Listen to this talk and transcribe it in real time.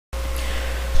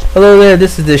Hello there,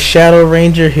 this is the Shadow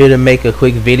Ranger here to make a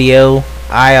quick video.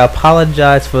 I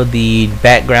apologize for the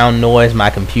background noise. My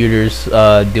computer's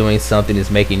doing something that's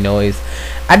making noise.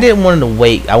 I didn't want to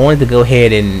wait. I wanted to go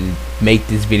ahead and make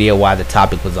this video while the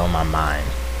topic was on my mind.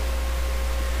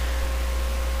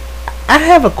 I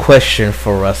have a question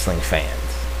for wrestling fans.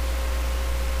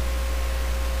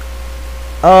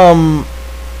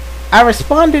 I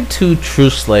responded to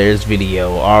Truth Slayer's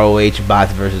video, ROH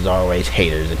Bots vs. ROH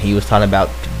Haters, and he was talking about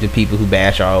the people who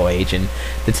bash ROH and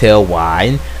to tell why.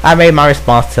 And I made my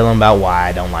response telling him about why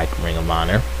I don't like Ring of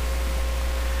Honor.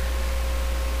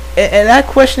 And that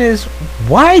question is,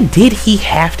 why did he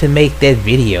have to make that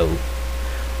video?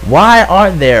 Why are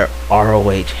there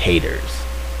ROH haters?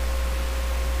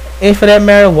 And for that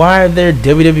matter, why are there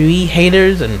WWE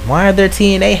haters and why are there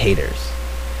TNA haters?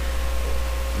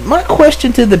 My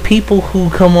question to the people who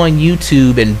come on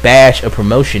YouTube and bash a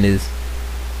promotion is,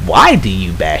 why do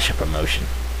you bash a promotion?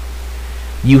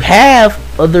 You have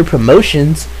other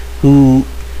promotions who,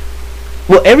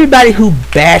 well, everybody who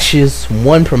bashes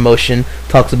one promotion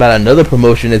talks about another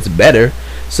promotion that's better.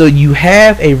 So you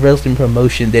have a wrestling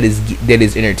promotion that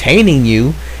is entertaining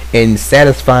you and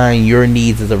satisfying your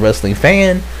needs as a wrestling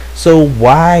fan. So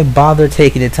why bother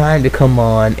taking the time to come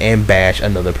on and bash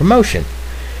another promotion?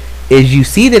 Is you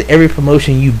see that every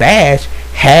promotion you bash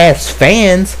has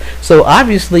fans, so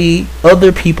obviously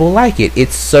other people like it. It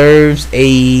serves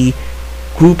a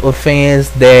group of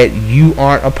fans that you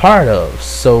aren't a part of.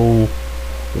 So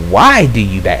why do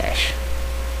you bash?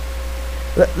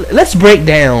 Let's break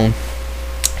down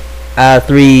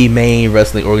three main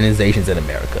wrestling organizations in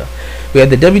America. We have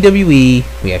the WWE,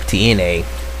 we have TNA,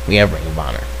 we have Ring of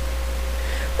Honor.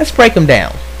 Let's break them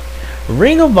down.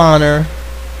 Ring of Honor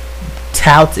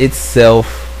touts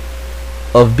itself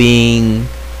of being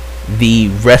the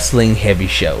wrestling heavy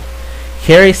show.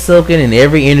 Kerry Silken, in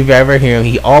every interview I ever hear him,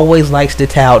 he always likes to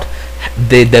tout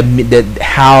the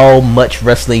how much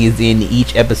wrestling is in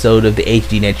each episode of the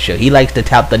HDNet show. He likes to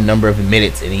tout the number of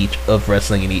minutes in each of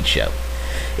wrestling in each show.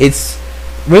 It's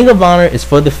Ring of Honor is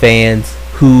for the fans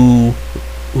who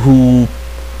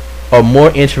are more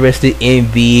interested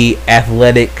in the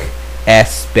athletic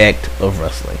aspect of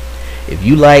wrestling. If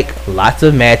you like lots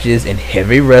of matches and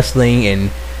heavy wrestling and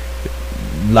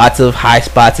lots of high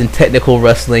spots and technical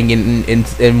wrestling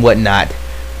and whatnot,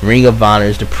 Ring of Honor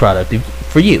is the product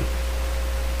for you.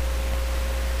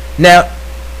 Now,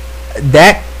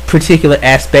 that particular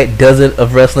aspect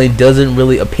of wrestling doesn't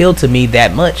really appeal to me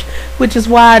that much, which is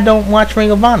why I don't watch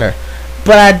Ring of Honor.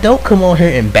 But I don't come on here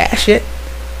and bash it.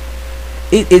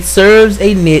 It serves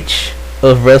a niche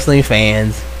of wrestling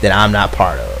fans that I'm not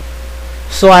part of,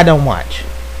 so I don't watch.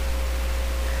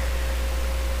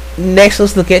 Next,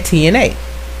 let's look at TNA.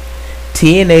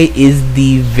 TNA is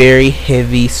the very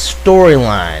heavy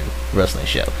storyline wrestling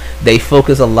show. They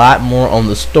focus a lot more on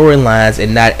the storylines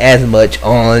and not as much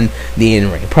on the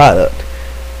in-ring product,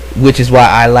 which is why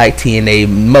I like TNA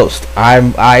most.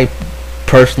 I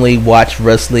personally watch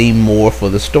wrestling more for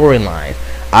the storyline.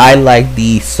 I like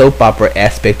the soap opera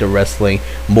aspect of wrestling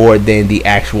more than the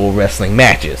actual wrestling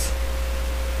matches.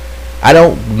 I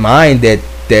don't mind that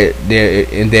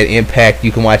Impact,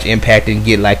 you can watch Impact and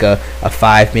get like a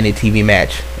 5-minute TV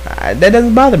match. That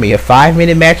doesn't bother me. A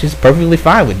 5-minute match is perfectly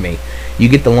fine with me. You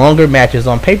get the longer matches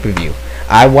on pay-per-view.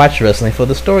 I watch wrestling for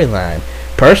the storyline.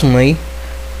 Personally,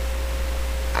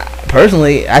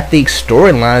 I think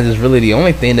storylines is really the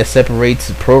only thing that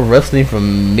separates pro wrestling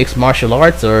from mixed martial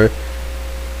arts. Or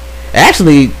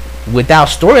actually, without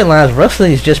storylines,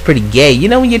 wrestling is just pretty gay. You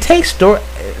know, when you take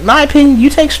in my opinion, you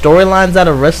take storylines out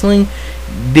of wrestling,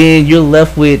 then you're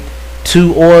left with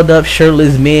two oiled up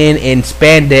shirtless men in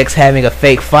spandex having a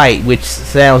fake fight, which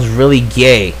sounds really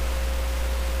gay.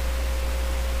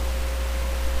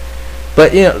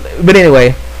 But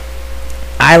anyway,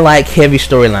 I like heavy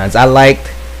storylines.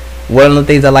 One of the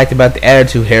things I liked about the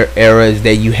Attitude Era is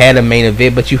that you had a main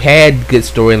event, but you had good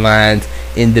storylines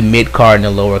in the mid card and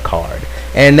the lower card.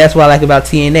 And that's what I like about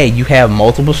TNA. You have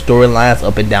multiple storylines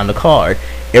up and down the card.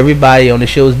 Everybody on the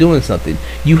show is doing something.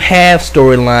 You have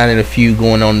storyline and a feud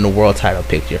going on in the world title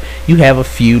picture. You have a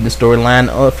feud and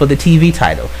storyline for the TV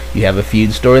title. You have a feud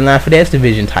and storyline for the X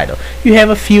Division title. You have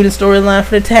a feud and storyline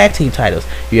for the tag team titles.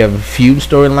 You have a feud and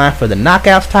storyline for the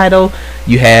Knockouts title.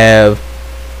 You have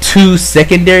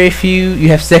secondary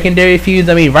feuds.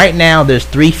 I mean, right now there's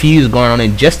 3 feuds going on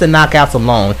in just the Knockouts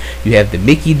alone. You have the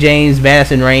Mickie James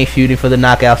Madison Rayne feuding for the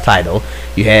Knockouts title.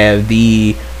 You have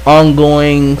the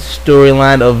ongoing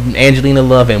storyline of Angelina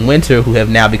Love and Winter, who have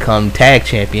now become tag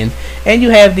champions, and you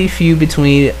have the feud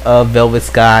between Velvet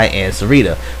Sky and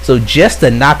Sarita. So just the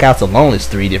knockouts alone is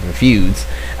 3 different feuds.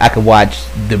 I could watch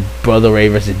the Brother Ray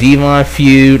versus Devon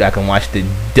feud. I can watch the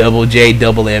Double J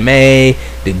Double MA,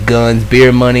 the Guns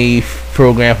Beer Money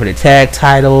program for the tag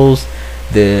titles,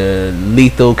 the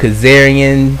Lethal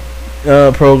Kazarian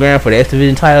program for the X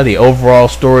Division title, the overall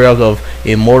story arc of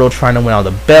Immortal trying to win all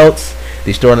the belts,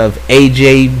 the story of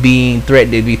AJ being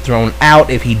threatened to be thrown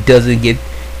out if he doesn't get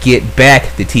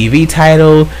back the TV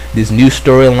title, this new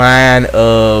storyline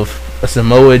of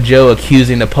Samoa Joe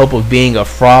accusing the Pope of being a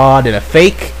fraud and a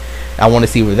fake. I want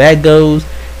to see where that goes.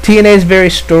 TNA is very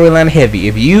storyline heavy.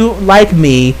 If you, like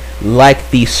me, like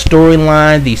the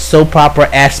storyline, the soap opera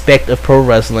aspect of pro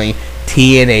wrestling,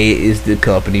 TNA is the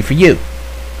company for you.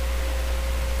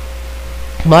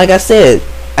 Like I said,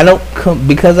 I don't come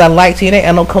because I like TNA.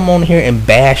 I don't come on here and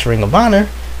bash Ring of Honor.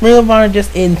 Ring of Honor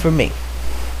just in for me.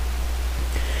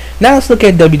 Now let's look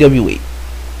at WWE.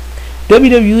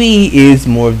 WWE is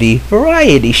more of the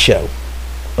variety show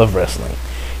of wrestling.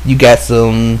 You got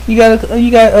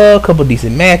a couple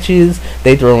decent matches.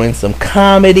 They throw in some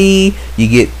comedy. You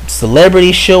get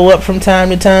celebrities show up from time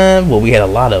to time. Well, we had a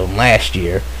lot of them last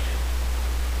year,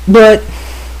 but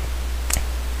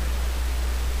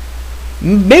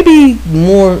maybe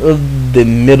more of the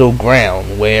middle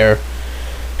ground where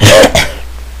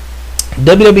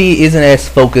WWE isn't as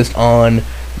focused on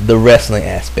the wrestling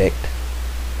aspect.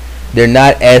 They're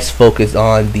not as focused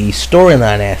on the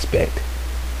storyline aspect.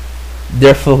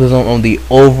 They're focused on the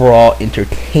overall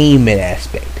entertainment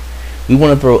aspect. We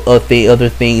want to throw other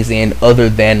things in other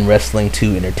than wrestling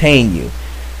to entertain you.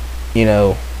 You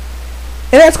know,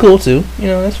 and that's cool too. You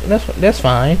know, that's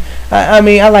fine. I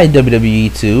mean, I like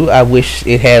WWE too. I wish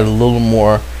it had a little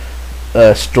more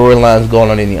storylines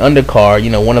going on in the undercard. You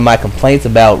know, one of my complaints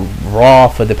about Raw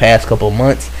for the past couple of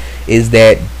months is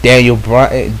that Daniel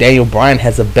Bryan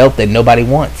has a belt that nobody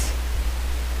wants.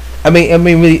 I mean,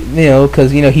 really, you know,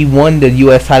 because you know he won the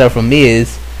U.S. title from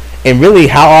Miz, and really,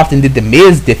 how often did the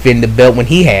Miz defend the belt when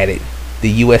he had it,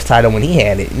 the U.S. title when he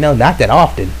had it? No, not that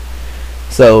often.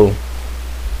 So,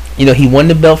 you know, he won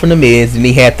the belt from the Miz, and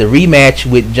he had the rematch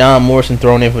with John Morrison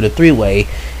thrown in for the 3-way.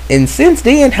 And since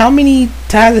then, how many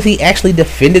times has he actually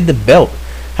defended the belt?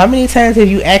 How many times have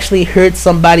you actually heard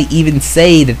somebody even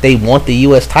say that they want the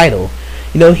U.S. title?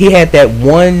 You know, he had that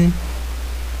one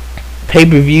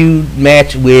pay-per-view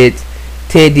match with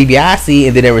Ted DiBiase,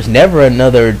 and then there was never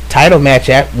another title match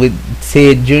with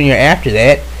Ted Jr. after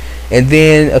that. And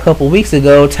then a couple weeks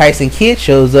ago, Tyson Kidd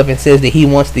shows up and says that he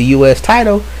wants the U.S.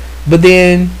 title, but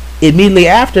then immediately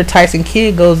after, Tyson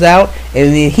Kidd goes out,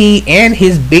 and then he and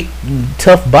his big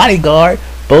tough bodyguard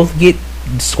both get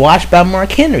squashed by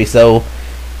Mark Henry. So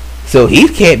he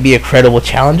can't be a credible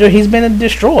challenger. He's been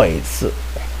destroyed. So,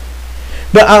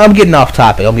 but I'm getting off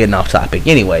topic.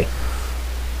 Anyway,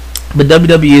 but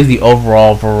WWE is the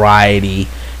overall variety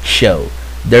show.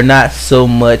 They're not so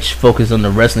much focused on the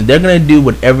wrestling. They're going to do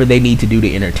whatever they need to do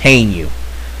to entertain you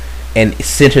and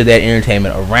center that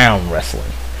entertainment around wrestling,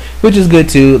 which is good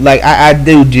too. Like I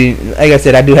do, like I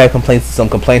said, I do have some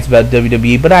complaints about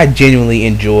WWE, but I genuinely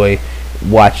enjoy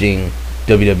watching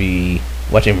WWE,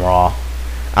 watching Raw.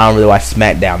 I don't really watch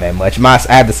SmackDown that much.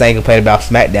 I have the same complaint about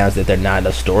SmackDown, is that they're not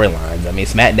enough storylines. I mean,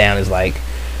 SmackDown is like,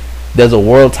 there's a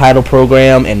world title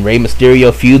program and Rey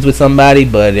Mysterio feuds with somebody,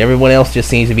 but everyone else just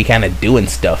seems to be kind of doing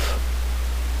stuff.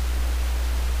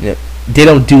 You know, they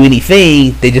don't do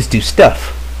anything, they just do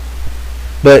stuff.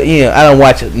 But, you know, I don't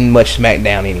watch much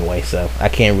SmackDown anyway, so I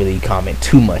can't really comment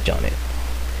too much on it.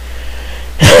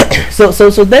 So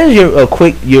there's your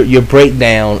quick your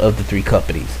breakdown of the 3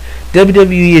 companies.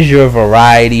 WWE is your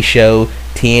variety show.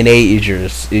 TNA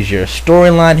is your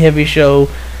storyline heavy show.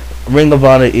 Ring of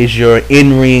Honor is your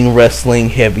in-ring wrestling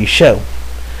heavy show.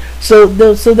 So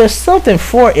there's something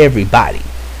for everybody.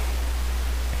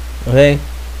 Okay?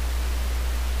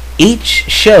 Each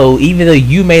show, even though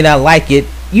you may not like it,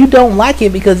 you don't like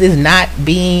it because it's not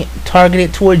being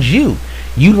targeted towards you.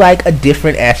 You like a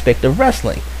different aspect of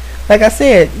wrestling. Like I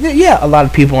said, yeah, a lot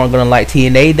of people aren't going to like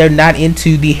TNA. They're not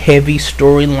into the heavy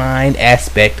storyline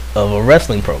aspect of a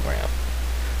wrestling program,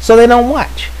 so they don't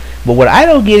watch. But what I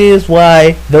don't get is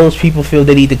why those people feel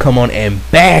they need to come on and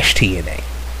bash TNA.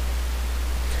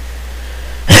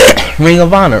 Ring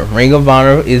of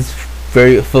Honor is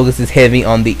focuses heavy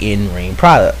on the in-ring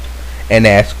product, and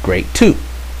that's great too.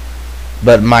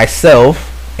 But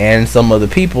myself and some other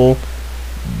people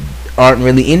aren't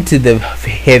really into the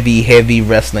heavy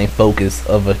wrestling focus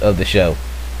of the show.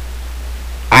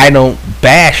 I don't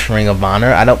bash Ring of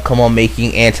Honor. I don't come on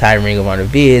making anti-Ring of Honor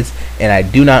vids, and I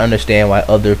do not understand why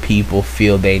other people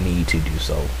feel they need to do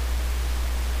so.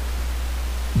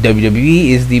 WWE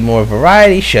is the more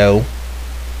variety show,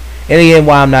 and again,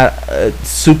 while I'm not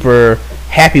super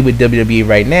happy with WWE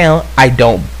right now, I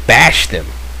don't bash them.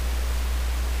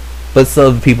 But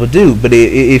some people do. But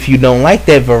if you don't like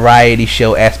that variety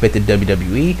show aspect of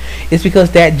WWE, it's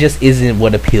because that just isn't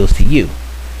what appeals to you.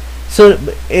 So,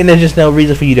 and there's just no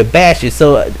reason for you to bash it.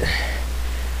 So,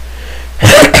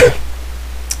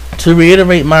 to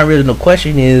reiterate, my original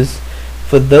question is,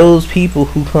 for those people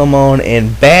who come on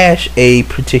and bash a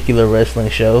particular wrestling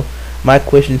show, my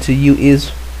question to you is,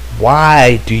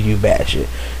 why do you bash it?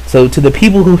 So, to the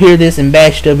people who hear this and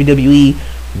bash WWE,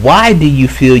 why do you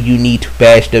feel you need to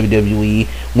bash WWE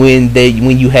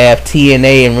when you have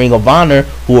TNA and Ring of Honor,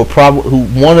 who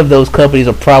one of those companies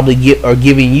are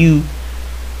giving you,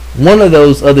 one of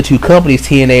those other two companies,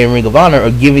 TNA and Ring of Honor,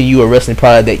 are giving you a wrestling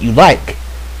product that you like?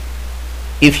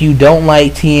 If you don't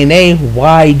like TNA,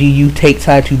 why do you take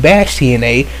time to bash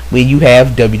TNA when you have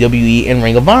WWE and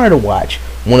Ring of Honor to watch?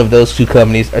 One of those two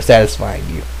companies are satisfying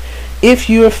you. If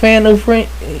you're a fan of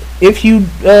if you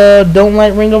don't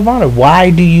like Ring of Honor,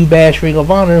 why do you bash Ring of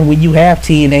Honor when you have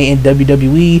TNA and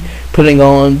WWE putting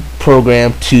on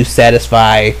program to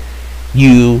satisfy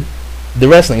you, the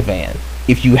wrestling fan?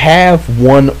 If you have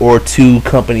one or two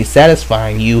companies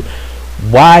satisfying you,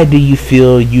 why do you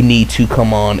feel you need to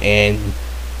come on and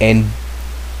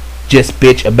just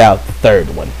bitch about the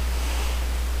third one?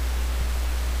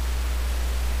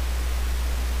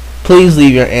 Please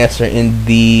leave your answer in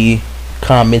the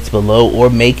comments below or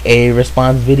make a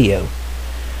response video.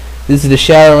 This is the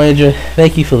Shadow Ranger.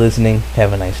 Thank you for listening.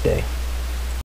 Have a nice day.